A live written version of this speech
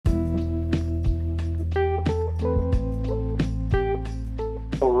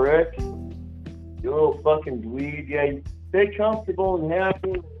fucking dweeb. Yeah, stay comfortable and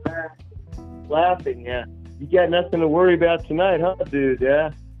happy and laughing. Yeah, you got nothing to worry about tonight, huh, dude?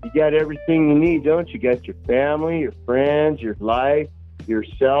 Yeah, you got everything you need, don't you? You got your family, your friends, your life,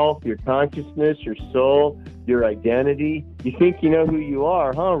 yourself, your consciousness, your soul, your identity. You think you know who you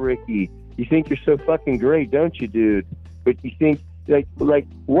are, huh, Ricky? You think you're so fucking great, don't you, dude? But you think, like,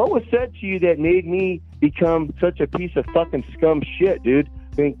 what was said to you that made me become such a piece of fucking scum shit, dude?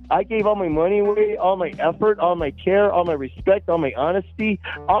 I mean, I gave all my money away, all my effort, all my care, all my respect, all my honesty,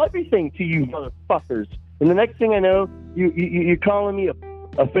 everything to you motherfuckers. And the next thing I know, you're calling me a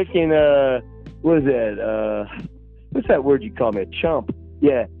freaking, what is that? What's that word you call me? A chump.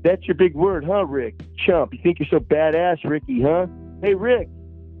 Yeah, that's your big word, huh, Rick? Chump. You think you're so badass, Ricky, huh? Hey, Rick.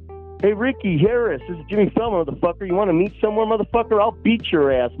 Hey, Ricky Harris. This is Jimmy Fallon, motherfucker. You want to meet someone, motherfucker? I'll beat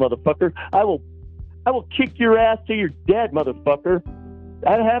your ass, motherfucker. I will kick your ass till you're dead, motherfucker.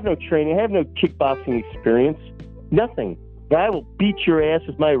 I have no training. I have no kickboxing experience. Nothing. But I will beat your ass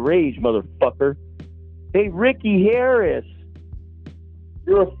with my rage, motherfucker. Hey, Ricky Harris.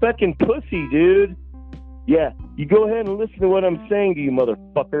 You're a fucking pussy, dude. Yeah, you go ahead and listen to what I'm saying to you,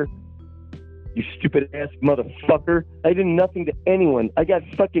 motherfucker. You stupid ass motherfucker. I did nothing to anyone. I got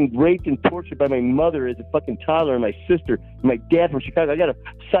fucking raped and tortured by my mother as a fucking toddler and my sister and my dad from Chicago. I got a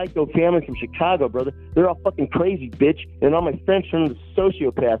psycho family from Chicago, brother. They're all fucking crazy, bitch. And all my friends from the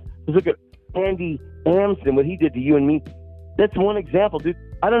sociopaths. Just look at Andy Amsden, what he did to you and me. That's one example, dude.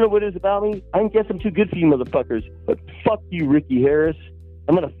 I don't know what it is about me. I guess I'm too good for you motherfuckers. But fuck you, Ricky Harris.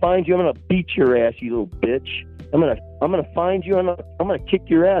 I'm gonna find you. I'm gonna beat your ass, you little bitch. I'm gonna find you. I'm gonna kick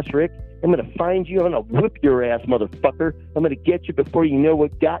your ass, Rick. I'm gonna find you. I'm gonna whip your ass, motherfucker. I'm gonna get you before you know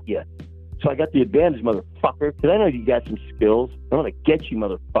what got you. So I got the advantage, motherfucker, because I know you got some skills. I'm gonna get you,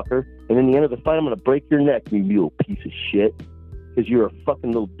 motherfucker. And in the end of the fight, I'm gonna break your neck, you little piece of shit, because you're a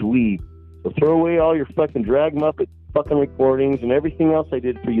fucking little dweeb. So throw away all your fucking drag muppet fucking recordings and everything else I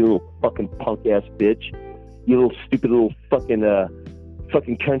did for you, little fucking punk ass bitch. You little stupid little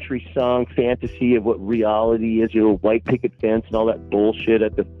fucking country song fantasy of what reality is, your little white picket fence and all that bullshit.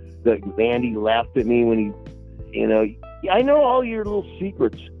 Andy laughed at me when I know all your little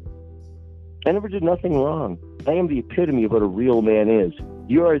secrets. I never did nothing wrong. I am the epitome of what a real man is.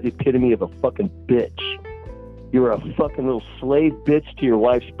 You are the epitome of a fucking bitch. You're a fucking little slave bitch to your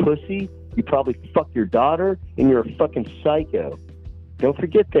wife's pussy. You probably fuck your daughter, and you're a fucking psycho. Don't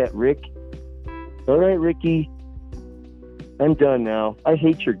forget that, Rick. All right, Ricky. I'm done now. I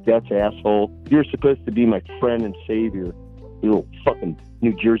hate your guts, asshole. You're supposed to be my friend and savior. You little fucking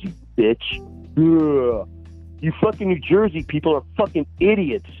New Jersey bitch. Ugh. You fucking New Jersey people are fucking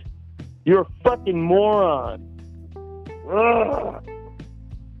idiots. You're a fucking moron. Ugh.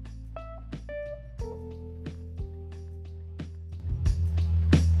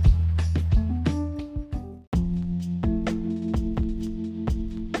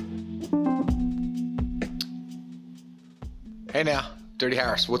 Hey now, Dirty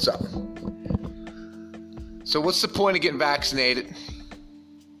Harris, what's up? So what's the point of getting vaccinated?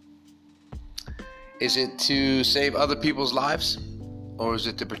 Is it to save other people's lives? Or is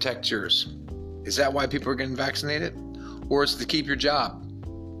it to protect yours? Is that why people are getting vaccinated? Or is it to keep your job?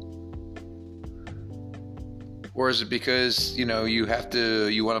 Or is it because, you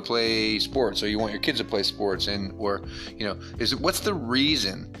want to play sports, or you want your kids to play sports, what's the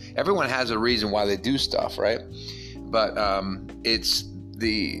reason? Everyone has a reason why they do stuff, right? But it's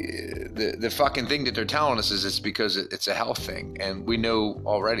the fucking thing that they're telling us is it's because it's a health thing. And we know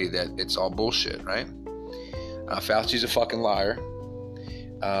already that it's all bullshit, right? Fauci's a fucking liar.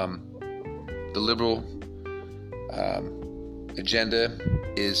 The liberal agenda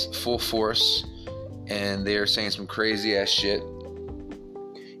is full force, and they're saying some crazy ass shit.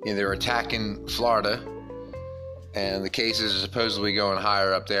 They're attacking Florida, and the cases are supposedly going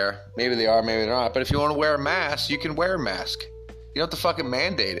higher up there. Maybe they are, maybe they're not. But if you want to wear a mask, you can wear a mask. You don't have to fucking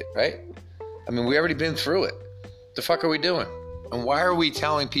mandate it, right? I mean, we already been through it. The fuck are we doing? And why are we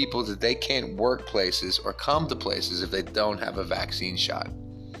telling people that they can't work places or come to places if they don't have a vaccine shot,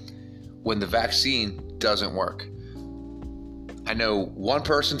 when the vaccine doesn't work? I know one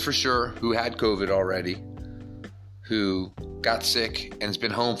person for sure who had COVID already, who got sick and has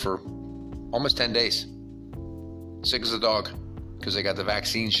been home for almost 10 days. Sick as a dog because they got the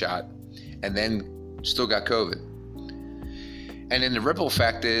vaccine shot and then still got COVID. And then the ripple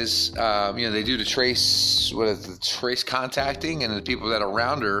effect is, they do the trace contacting, and the people that are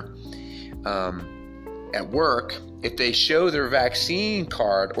around her at work, if they show their vaccine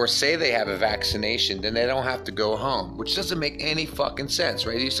card or say they have a vaccination, then they don't have to go home, which doesn't make any fucking sense,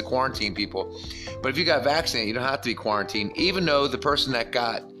 right? They used to quarantine people. But if you got vaccinated, you don't have to be quarantined, even though the person that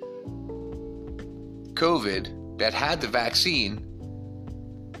got COVID that had the vaccine.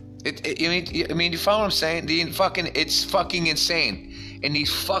 I mean, you follow what I'm saying? It's fucking insane. And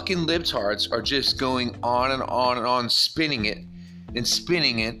these fucking libtards are just going on and on and on, spinning it and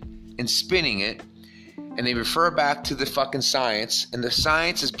spinning it and spinning it. And they refer back to the fucking science. And the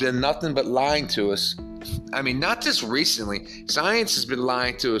science has been nothing but lying to us. I mean, not just recently. Science has been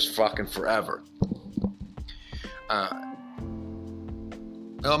lying to us fucking forever.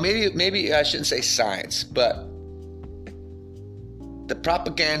 Well, maybe I shouldn't say science, but the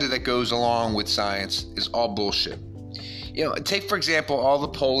propaganda that goes along with science is all bullshit. You know, take for example all the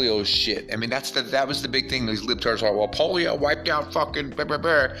polio shit. I mean, that was the big thing. These libtards are, well, polio wiped out fucking blah, blah,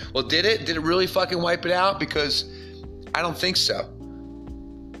 blah. Well, did it? Did it really fucking wipe it out? Because I don't think so.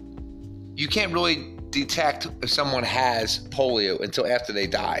 You can't really detect if someone has polio until after they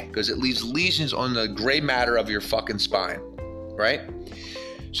die, because it leaves lesions on the gray matter of your fucking spine, right?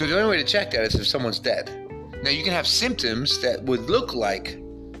 So the only way to check that is if someone's dead. Now, you can have symptoms that would look like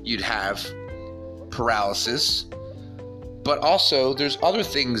you'd have paralysis, but also there's other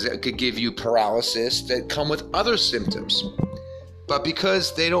things that could give you paralysis that come with other symptoms. But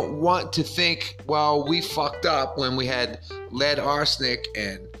because they don't want to think, well, we fucked up when we had lead, arsenic,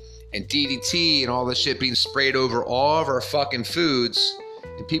 and DDT and all this shit being sprayed over all of our fucking foods,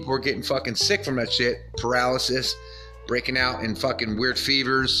 and people were getting fucking sick from that shit, paralysis, breaking out in fucking weird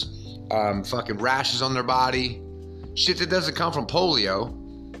fevers, fucking rashes on their body, shit that doesn't come from polio.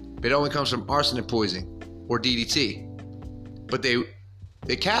 It only comes from arsenic poisoning or DDT. But they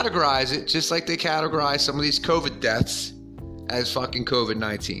categorize it just like they categorize some of these COVID deaths as fucking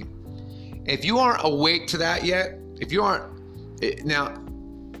COVID-19. If you aren't awake to that yet, now,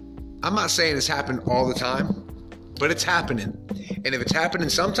 I'm not saying it's happened all the time, but it's happening. And if it's happening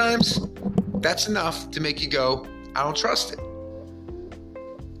sometimes, that's enough to make you go, I don't trust it.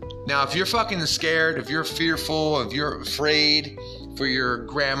 Now, if you're fucking scared, if you're fearful, if you're afraid for your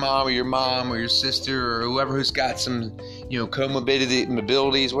grandma or your mom or your sister or whoever who's got some,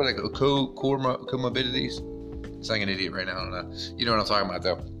 comorbidities, what are they called? Comorbidities? It's like an idiot right now, I don't know. You know what I'm talking about,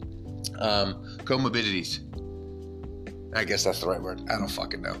 though. Comorbidities. I guess that's the right word. I don't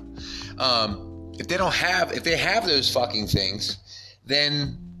fucking know. If they have those fucking things,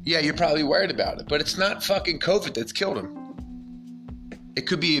 then yeah, you're probably worried about it. But it's not fucking COVID that's killed them. It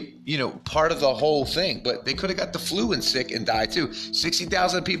could be, part of the whole thing, but they could have got the flu and sick and died too.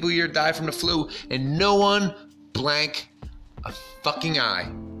 60,000 people a year die from the flu, and no one blank a fucking eye.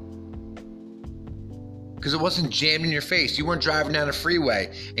 Because it wasn't jammed in your face. You weren't driving down a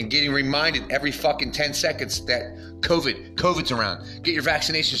freeway and getting reminded every fucking 10 seconds that COVID's around. Get your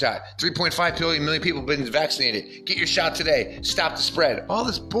vaccination shot. 3.5 million people have been vaccinated. Get your shot today. Stop the spread. All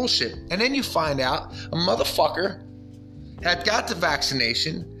this bullshit. And then you find out a motherfucker had got the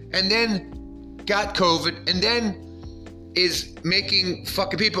vaccination and then got COVID and then is making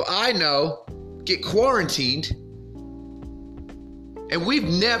fucking people I know get quarantined. And we've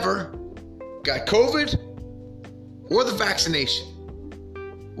never got COVID or the vaccination.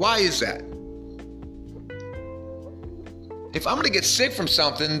 Why is that? If I'm going to get sick from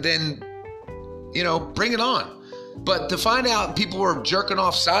something, then, bring it on. But to find out people were jerking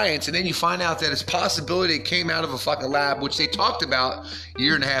off science, and then you find out that it's possibility it came out of a fucking lab, which they talked about a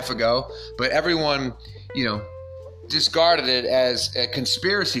year and a half ago, but everyone, discarded it as a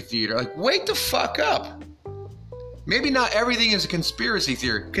conspiracy theory. Like, wake the fuck up. Maybe not everything is a conspiracy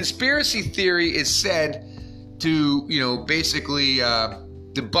theory. Conspiracy theory is said to, basically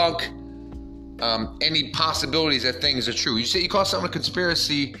debunk any possibilities that things are true. You call something a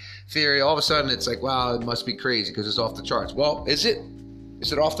conspiracy theory, all of a sudden it's like, wow, it must be crazy because it's off the charts. Well, is it?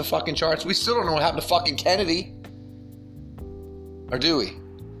 Is it off the fucking charts? We still don't know what happened to fucking Kennedy. Or do we?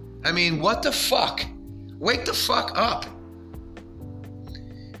 I mean, what the fuck? Wake the fuck up.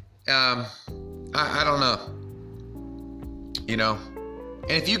 I don't know.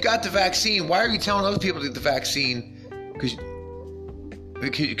 And if you got the vaccine, why are you telling other people to get the vaccine?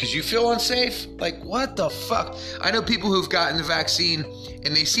 Because you feel unsafe? Like, what the fuck? I know people who've gotten the vaccine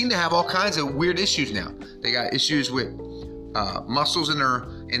and they seem to have all kinds of weird issues now. They got issues with muscles in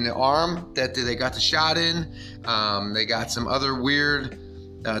the arm that they got the shot in. They got some other weird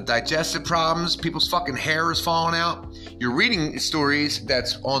digestive problems. People's fucking hair is falling out. You're reading stories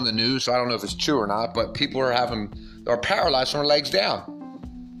that's on the news, so I don't know if it's true or not, but people are paralyzed from their legs down.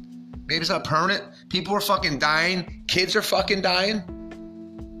 Maybe it's not permanent. People are fucking dying. Kids are fucking dying.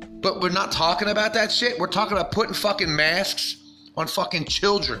 But we're not talking about that shit. We're talking about putting fucking masks on fucking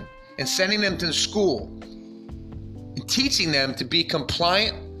children and sending them to school and teaching them to be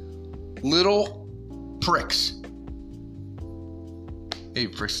compliant little pricks. Maybe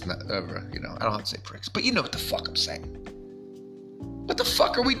pricks, not, I don't have to say pricks, but you know what the fuck I'm saying. What the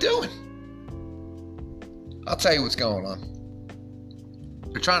fuck are we doing? I'll tell you what's going on.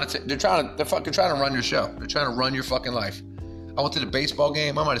 They're fucking trying to run your show. They're trying to run your fucking life. I went to the baseball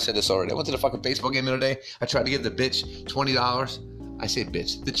game. I might have said this already. I went to the fucking baseball game the other day. I tried to give the bitch $20. I say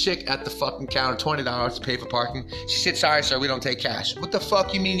bitch. The chick at the fucking counter, $20 to pay for parking. She said, sorry, sir, we don't take cash. What the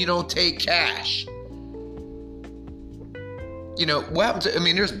fuck you mean you don't take cash? You know, what happened to,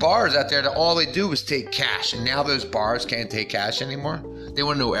 there's bars out there that all they do is take cash. And now those bars can't take cash anymore. They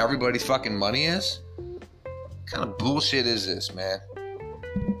want to know where everybody's fucking money is. What kind of bullshit is this, man?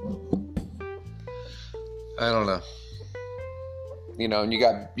 I don't know. You know, and you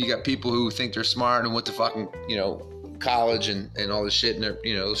got people who think they're smart and went to fucking, college and all this shit, and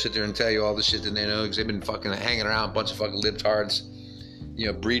they'll sit there and tell you all the shit that they know because they've been fucking hanging around a bunch of fucking libtards,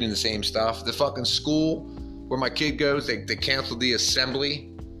 breeding the same stuff. The fucking school where my kid goes, they canceled the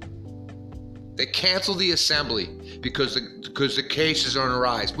assembly. They canceled the assembly because the cases are on the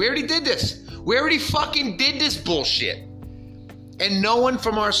rise. We already did this. We already fucking did this bullshit. And no one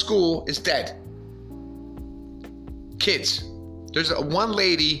from our school is dead. Kids. There's one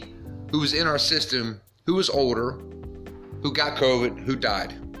lady who was in our system who was older, who got COVID, who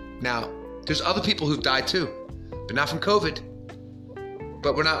died. Now, there's other people who've died too, but not from COVID.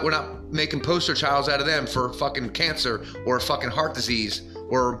 But we're not making poster childs out of them for fucking cancer or fucking heart disease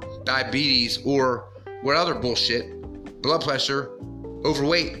or diabetes or what other bullshit, blood pressure,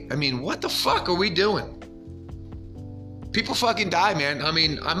 overweight. What the fuck are we doing? People fucking die, man.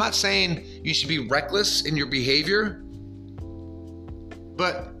 I'm not saying you should be reckless in your behavior,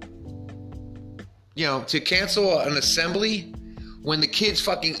 but, to cancel an assembly when the kids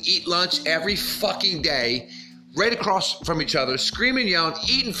fucking eat lunch every fucking day, right across from each other, screaming, yelling,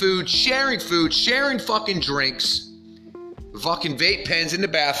 eating food, sharing fucking drinks, fucking vape pens in the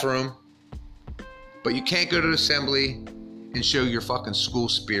bathroom, but you can't go to the assembly and show your fucking school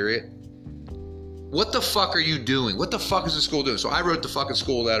spirit. What the fuck are you doing? What the fuck is the school doing? So I wrote the fucking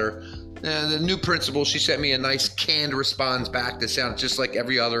school letter. And the new principal, she sent me a nice canned response back that sounded just like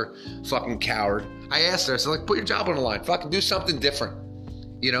every other fucking coward. I asked her, I said, put your job on the line. Fucking do something different.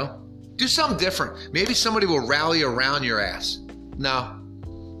 Do something different. Maybe somebody will rally around your ass. No,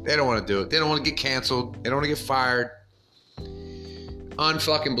 they don't want to do it. They don't want to get canceled. They don't want to get fired.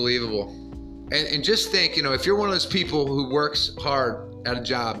 Unfucking believable. And just think, if you're one of those people who works hard at a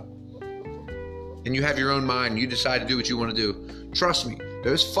job and you have your own mind, and you decide to do what you want to do, trust me,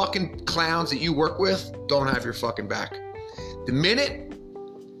 those fucking clowns that you work with don't have your fucking back. The minute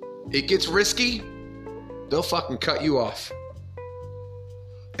it gets risky, they'll fucking cut you off.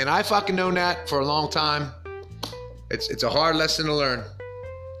 And I fucking known that for a long time. It's a hard lesson to learn.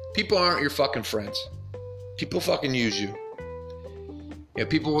 People aren't your fucking friends. People fucking use you.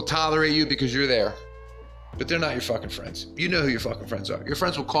 People will tolerate you because you're there. But they're not your fucking friends. You know who your fucking friends are. Your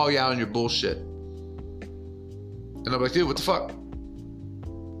friends will call you out on your bullshit. And they'll be like, dude, what the fuck?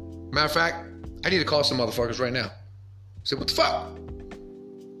 Matter of fact, I need to call some motherfuckers right now. I said, what the fuck?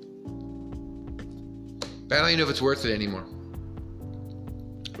 But I don't even know if it's worth it anymore.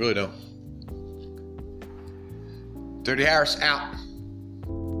 Really don't. Dirty Harris out.